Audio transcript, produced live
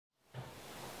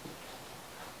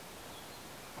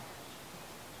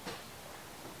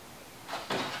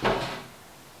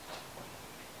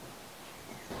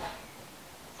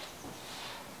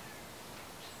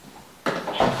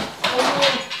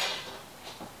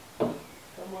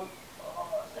Come on.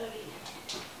 Oh, it's heavy.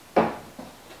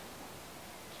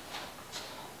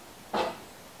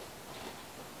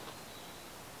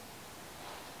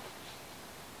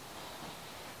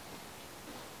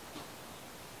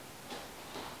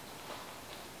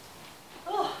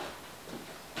 Oh.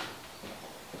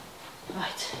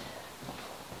 Right.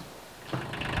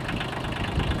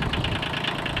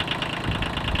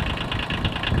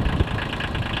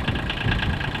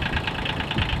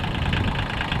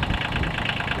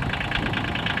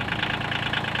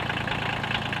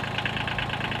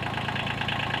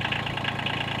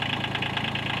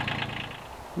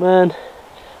 Man,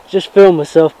 just filmed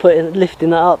myself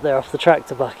lifting that up there off the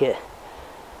tractor bucket.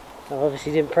 I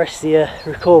obviously didn't press the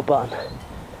record button.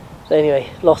 But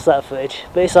anyway, lost that footage.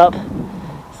 But it's up.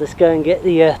 So let's go and get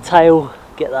the tail,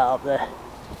 get that up there.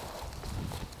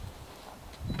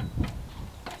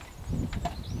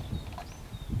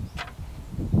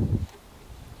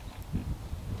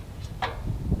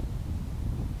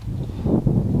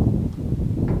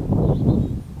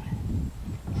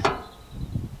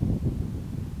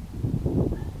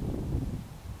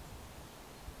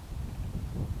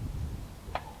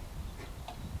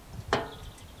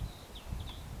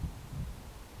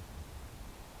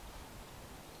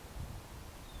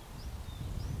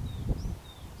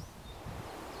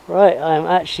 Right, I am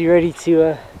actually ready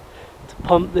to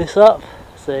pump this up.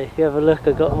 So if you have a look,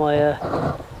 I've got my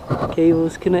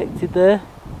cables connected there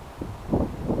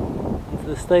into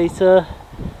the stator,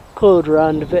 coiled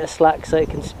around, a bit of slack so it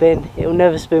can spin. It will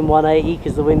never spin 180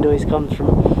 because the wind always comes from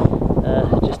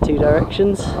just two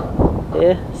directions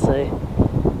here. So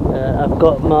I've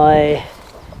got my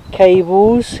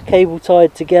cable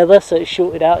tied together so it's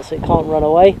shorted out so it can't run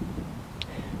away,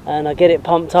 and I get it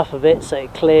pumped up a bit so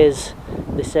it clears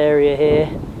this area here,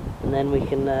 and then we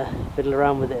can fiddle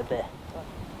around with it a bit.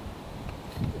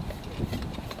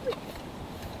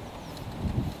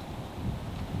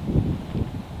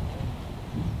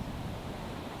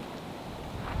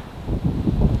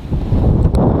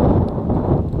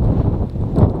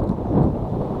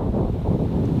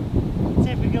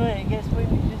 Typically it gets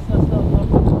windy just as I start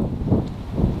pumping.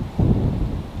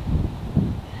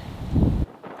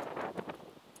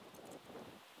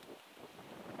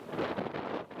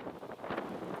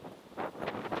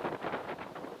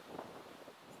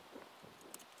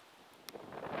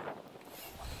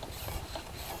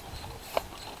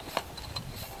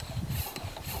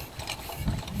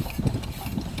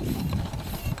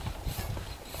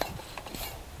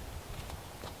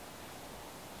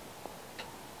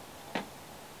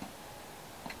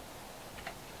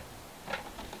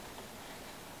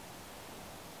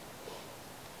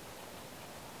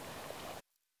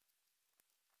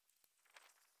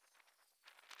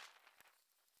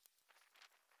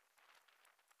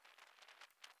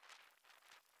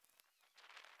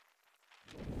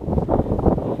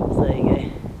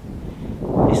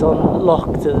 It's on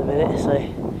locked at the minute, so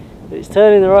if it's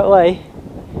turning the right way,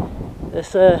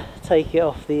 let's take it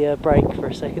off the brake for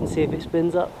a second, see if it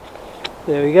spins up.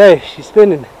 There we go, she's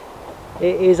spinning.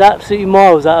 It is absolutely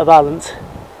miles out of balance,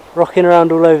 rocking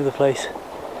around all over the place,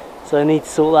 so I need to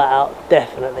sort that out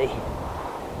definitely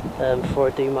before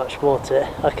I do much more to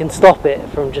it. I can stop it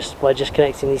from by just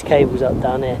connecting these cables up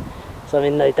down here, so I'm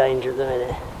in no danger at the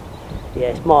minute. Yeah,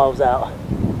 it's miles out, so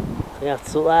I'm gonna have to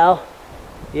sort that out.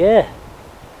 Yeah.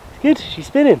 Good, she's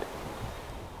spinning.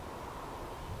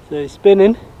 So it's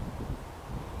spinning.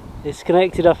 It's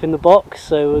connected up in the box,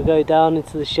 so we'll go down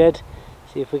into the shed,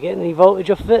 see if we're getting any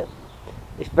voltage off of it.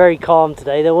 It's very calm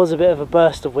today. There was a bit of a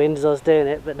burst of wind as I was doing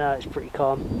it, but now it's pretty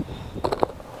calm.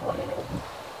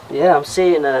 Yeah, I'm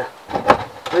seeing a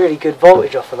really good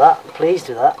voltage off of that. I'm pleased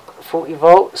with that. 40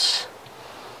 volts.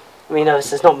 I mean,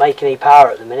 it's not making any power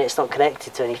at the minute. It's not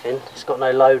connected to anything. It's got no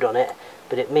load on it,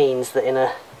 but it means that in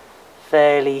a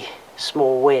fairly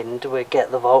small wind we'll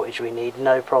get the voltage we need,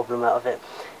 no problem out of it.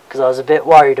 Because I was a bit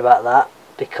worried about that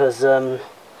because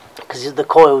the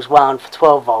coil's wound for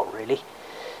 12 volt really,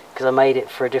 because I made it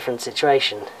for a different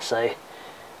situation. So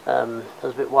I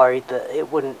was a bit worried that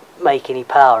it wouldn't make any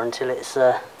power until it's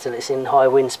in high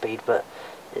wind speed, but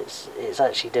it's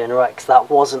actually doing alright, because that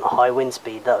wasn't high wind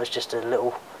speed, that was just a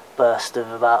little burst of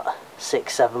about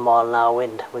 6-7 mile an hour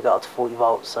wind. We got up to 40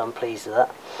 volts, so I'm pleased with that.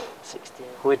 60.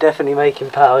 We're definitely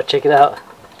making power, check it out.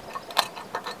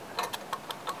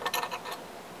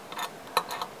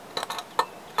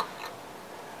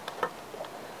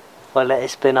 If I let it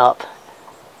spin up.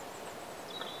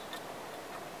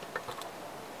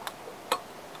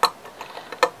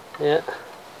 Yeah,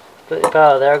 put the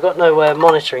power there. I've got no way of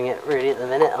monitoring it really at the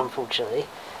minute, unfortunately.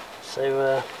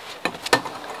 So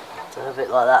I'll have it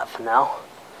like that for now.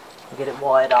 and get it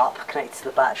wired up, connected to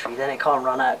the battery, then it can't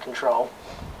run out of control.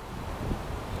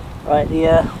 Right,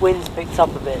 the wind's picked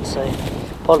up a bit, so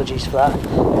apologies for that.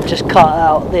 I've just cut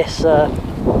out this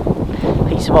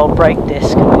piece of old brake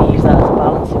disc and we use that as a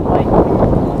balancing weight.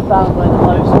 I found where the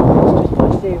motor is just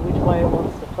by seeing which way it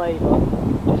wants to favour,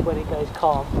 just when it goes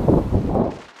calm.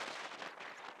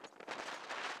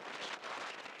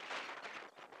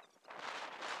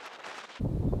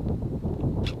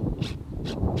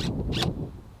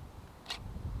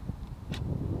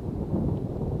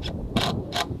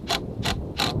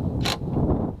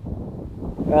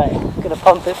 Right, I'm going to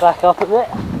pump it back up a bit.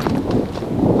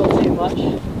 Not too much,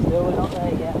 still we're not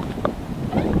there yet.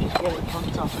 Just get it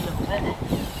pumped up a little bit.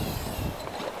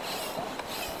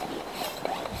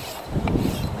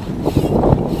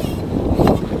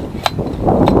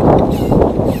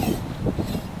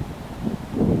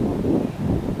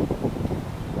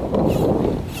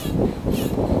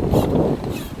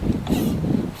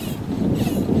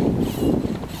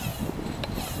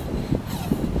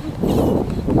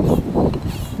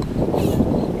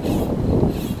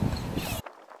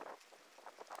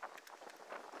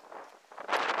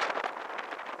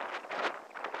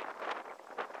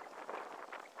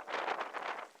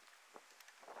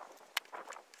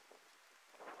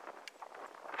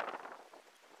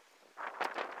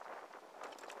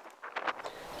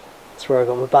 That's where I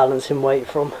got my balancing weight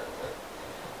from.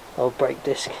 Old brake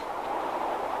disc.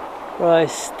 Right,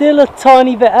 still a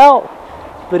tiny bit out,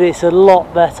 but it's a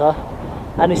lot better,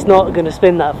 and it's not going to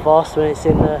spin that fast when it's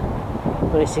in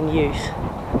use.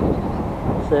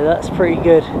 So that's pretty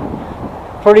good.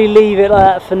 Probably leave it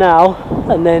like that for now,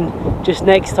 and then just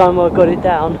next time I've got it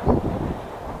down,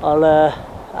 I'll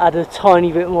add a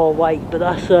tiny bit more weight. But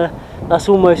that's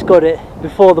almost got it.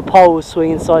 Before the pole was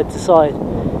swinging side to side,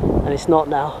 and it's not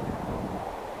now.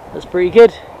 That's pretty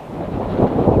good.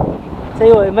 Tell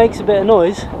you what, it makes a bit of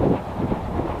noise.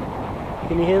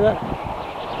 Can you hear that?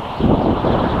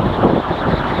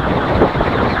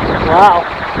 Wow.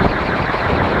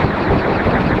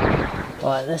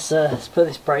 Right, let's put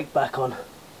this brake back on.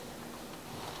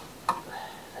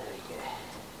 There we go.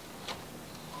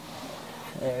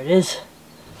 There it is.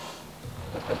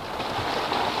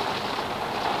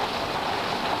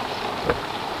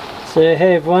 So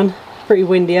hey everyone, pretty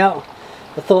windy out.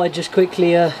 I thought I'd just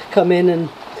quickly come in and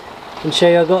show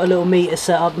you. I've got a little meter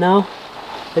set up now.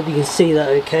 Hope you can see that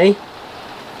okay.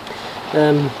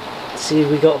 See,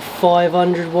 we got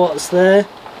 500 watts there,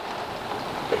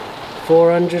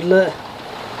 400, look.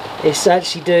 It's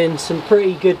actually doing some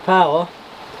pretty good power.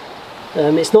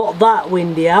 It's not that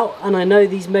windy out, and I know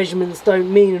these measurements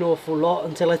don't mean an awful lot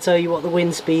until I tell you what the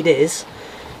wind speed is.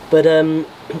 But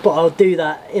I'll do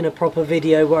that in a proper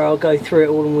video where I'll go through it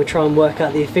all and we'll try and work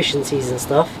out the efficiencies and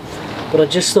stuff. But I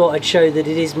just thought I'd show that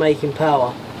it is making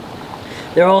power.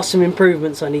 There are some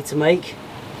improvements I need to make.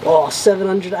 Oh,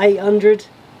 700, 800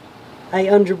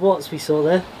 watts we saw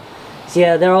there. So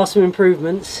yeah, there are some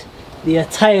improvements. The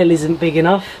tail isn't big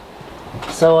enough,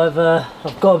 so I've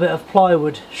got a bit of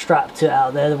plywood strapped to it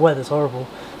out there. The weather's horrible.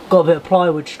 Got a bit of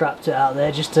plywood strapped to it out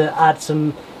there just to add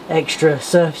some extra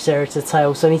surface area to the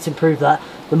tail, so I need to improve that.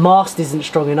 The mast isn't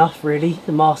strong enough really.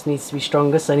 The mast needs to be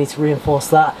stronger, so I need to reinforce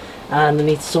that, and I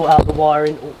need to sort out the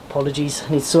wiring. Oh, apologies, I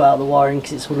need to sort out the wiring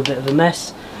because it's all a bit of a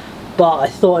mess. But I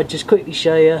thought I'd just quickly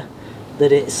show you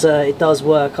that it does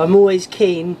work. I'm always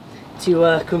keen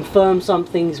to confirm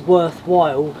something's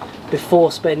worthwhile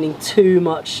before spending too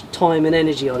much time and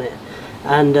energy on it,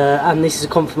 and this is a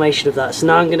confirmation of that. So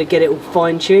now I'm going to get it all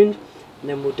fine-tuned and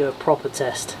then we'll do a proper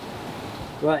test.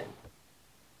 Right,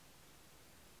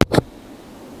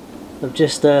 I've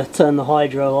just turned the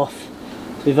hydro off.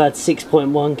 So we've had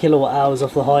 6.1 kilowatt hours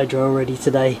off the hydro already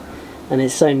today, and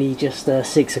it's only just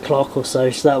 6 o'clock or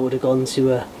so, so that would have gone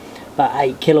to about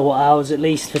 8 kilowatt hours at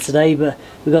least for today. But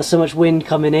we've got so much wind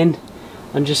coming in,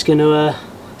 I'm just going to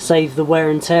save the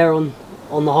wear and tear on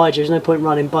the hydro. There's no point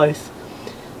running both,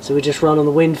 so we just run on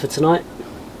the wind for tonight.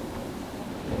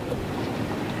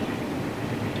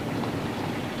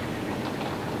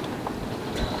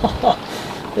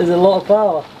 There's a lot of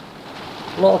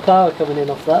power coming in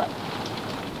off that.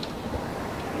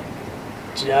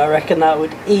 Do you know, I reckon that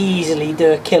would easily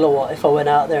do a kilowatt if I went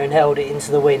out there and held it into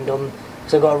the wind on,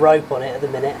 because I've got a rope on it at the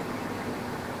minute.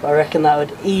 But I reckon that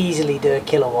would easily do a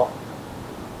kilowatt.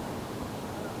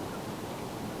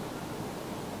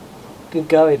 Good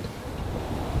going.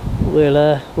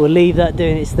 We'll leave that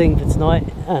doing its thing for tonight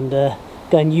and go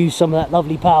and use some of that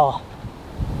lovely power.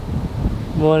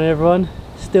 Morning everyone.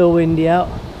 Still windy out.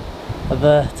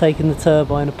 I've taken the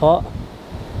turbine apart.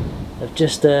 I've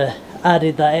just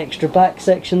added that extra back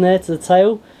section there to the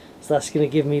tail, so so that's going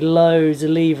to give me loads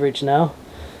of leverage now,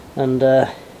 and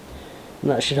that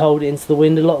should hold it into the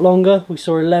wind a lot longer. We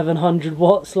saw 1100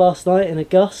 watts last night in a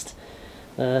gust,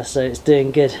 so it's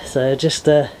doing good. So just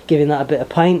giving that a bit of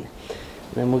paint,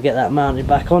 and then we'll get that mounted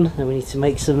back on. Then we need to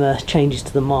make some changes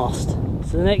to the mast.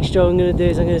 So the next job I'm going to do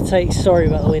is I'm going to take, sorry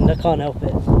about the wind, I can't help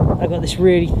it, I've got this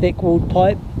really thick walled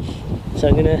pipe, so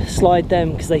I'm going to slide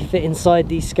them because they fit inside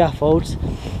these scaffolds,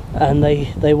 and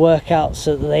they work out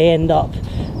so that they end up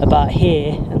about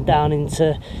here and down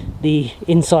into the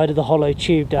inside of the hollow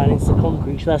tube, down into the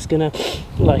concrete. So that's going to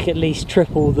like at least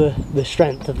triple the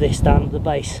strength of this down at the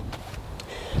base.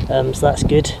 So that's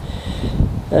good.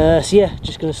 So yeah,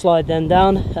 just going to slide them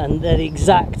down, and they're the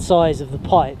exact size of the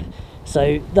pipe.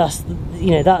 So that's,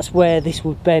 you know, that's where this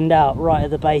would bend out right at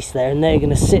the base there, and they're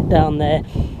going to sit down there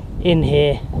in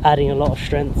here, adding a lot of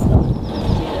strength.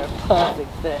 They're a perfect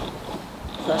fit.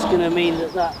 So that's going to mean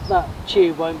that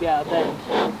tube won't be able to bend,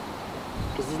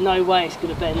 because there's no way it's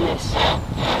going to bend this.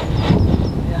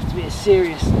 You have to be a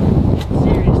serious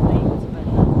lever to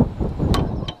bend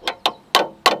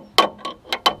that.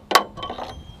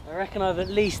 I reckon I've at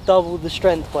least doubled the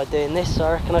strength by doing this, so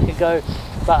I reckon I could go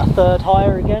about a third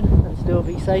higher again and still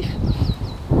be safe.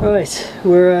 Right,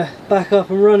 we're back up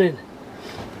and running.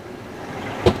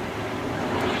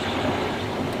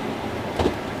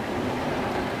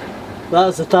 That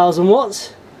was 1000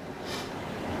 watts.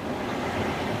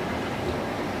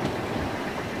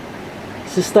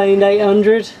 Sustained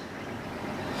 800.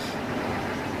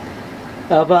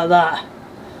 How about that?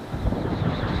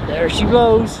 There she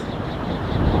goes.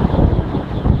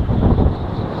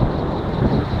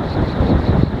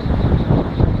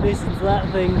 Listen to that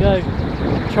thing go.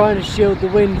 I'm trying to shield the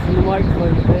wind from the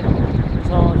microphone a bit. It's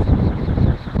hard.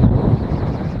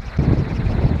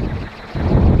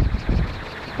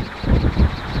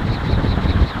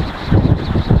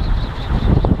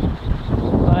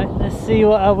 See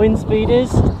what our wind speed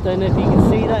is. Don't know if you can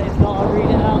see that. If not, I'll read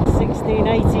it out. 16,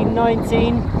 18,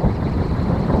 19.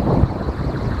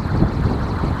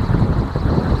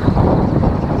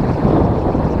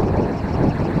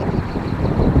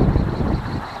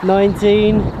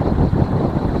 $19,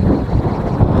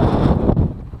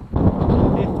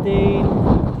 15,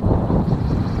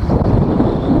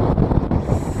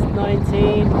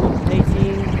 19,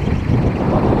 18.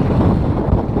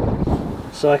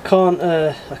 So I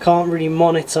can't really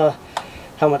monitor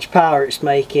how much power it's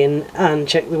making and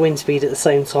check the wind speed at the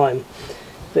same time.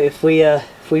 But if we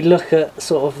look at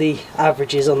sort of the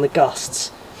averages on the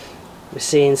gusts, we're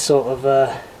seeing sort of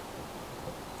I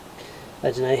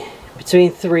don't know,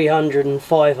 between 300 and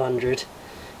 500.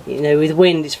 You know, with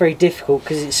wind it's very difficult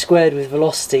because it's squared with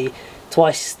velocity.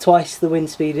 Twice the wind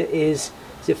speed is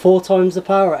it 4 times the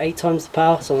power or 8 times the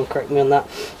power? Someone correct me on that.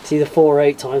 It's either 4 or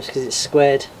 8 times because it's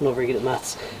squared. I'm not very good at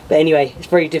maths. But anyway, it's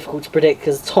very difficult to predict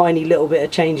because a tiny little bit of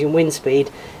change in wind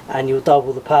speed and you'll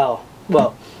double the power.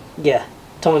 Well, yeah,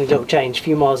 tiny little change, a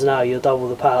few miles an hour, you'll double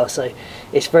the power. So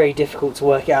it's very difficult to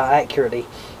work it out accurately.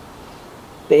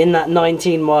 But in that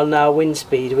 19 mile an hour wind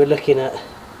speed, we're looking at,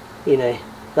 you know,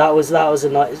 that was a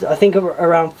nice, I think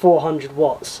around 400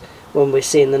 watts when we're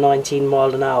seeing the 19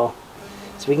 mile an hour.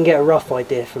 So we can get a rough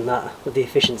idea from that with the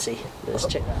efficiency. Let's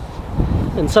check that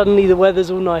out. And suddenly the weather's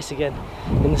all nice again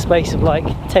in the space of like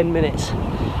 10 minutes.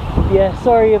 Yeah,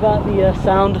 sorry about the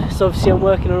sound. So obviously I'm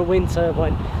working on a wind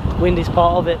turbine. Wind is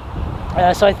part of it.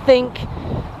 So I think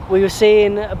we were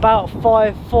seeing about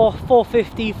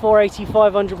 450, 480,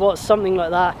 500 watts, something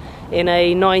like that, in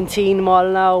a 19 mile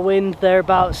an hour wind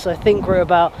thereabouts. I think we're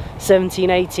about 17,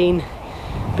 18.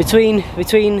 Between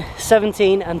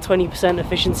 17 and 20%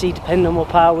 efficiency, depending on what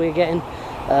power we're getting.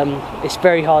 It's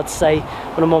very hard to say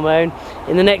when I'm on my own.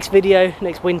 In the next video,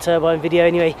 next wind turbine video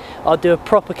anyway, I'll do a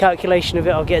proper calculation of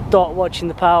it. I'll get Dot watching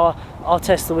the power, I'll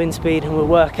test the wind speed, and we'll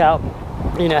work out,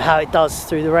 you know, how it does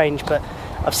through the range. But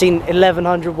I've seen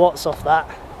 1100 watts off that,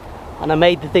 and I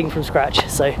made the thing from scratch,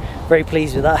 so very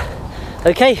pleased with that.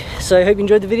 Okay, so I hope you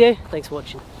enjoyed the video. Thanks for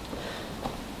watching.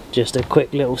 Just a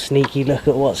quick little sneaky look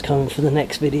at what's coming for the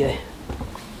next video.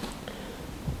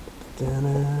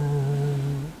 Ta-da.